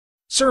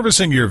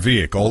Servicing your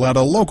vehicle at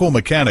a local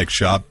mechanic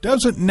shop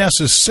doesn't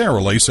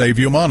necessarily save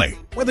you money.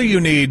 Whether you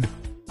need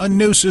a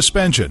new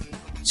suspension,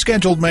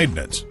 scheduled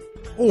maintenance,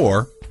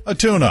 or a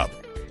tune-up,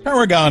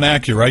 Paragon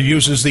Acura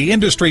uses the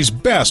industry's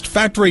best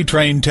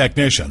factory-trained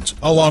technicians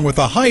along with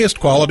the highest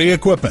quality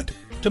equipment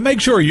to make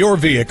sure your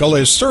vehicle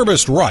is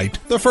serviced right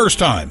the first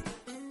time.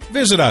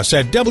 Visit us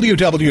at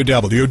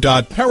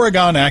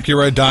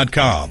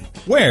www.paragonacura.com,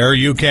 where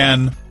you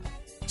can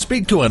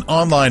speak to an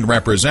online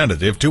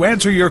representative to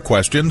answer your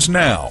questions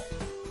now,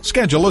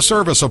 schedule a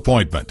service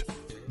appointment,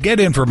 get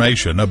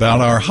information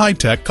about our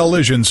high-tech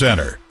collision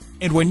center,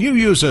 and when you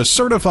use a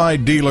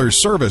certified dealer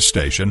service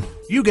station,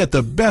 you get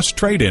the best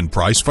trade-in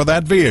price for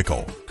that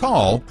vehicle.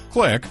 Call,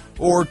 click,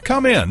 or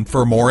come in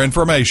for more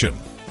information.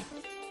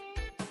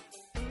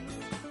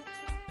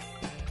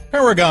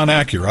 Paragon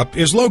Acura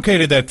is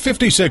located at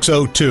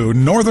 5602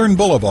 Northern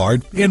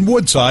Boulevard in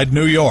Woodside,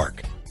 New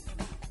York.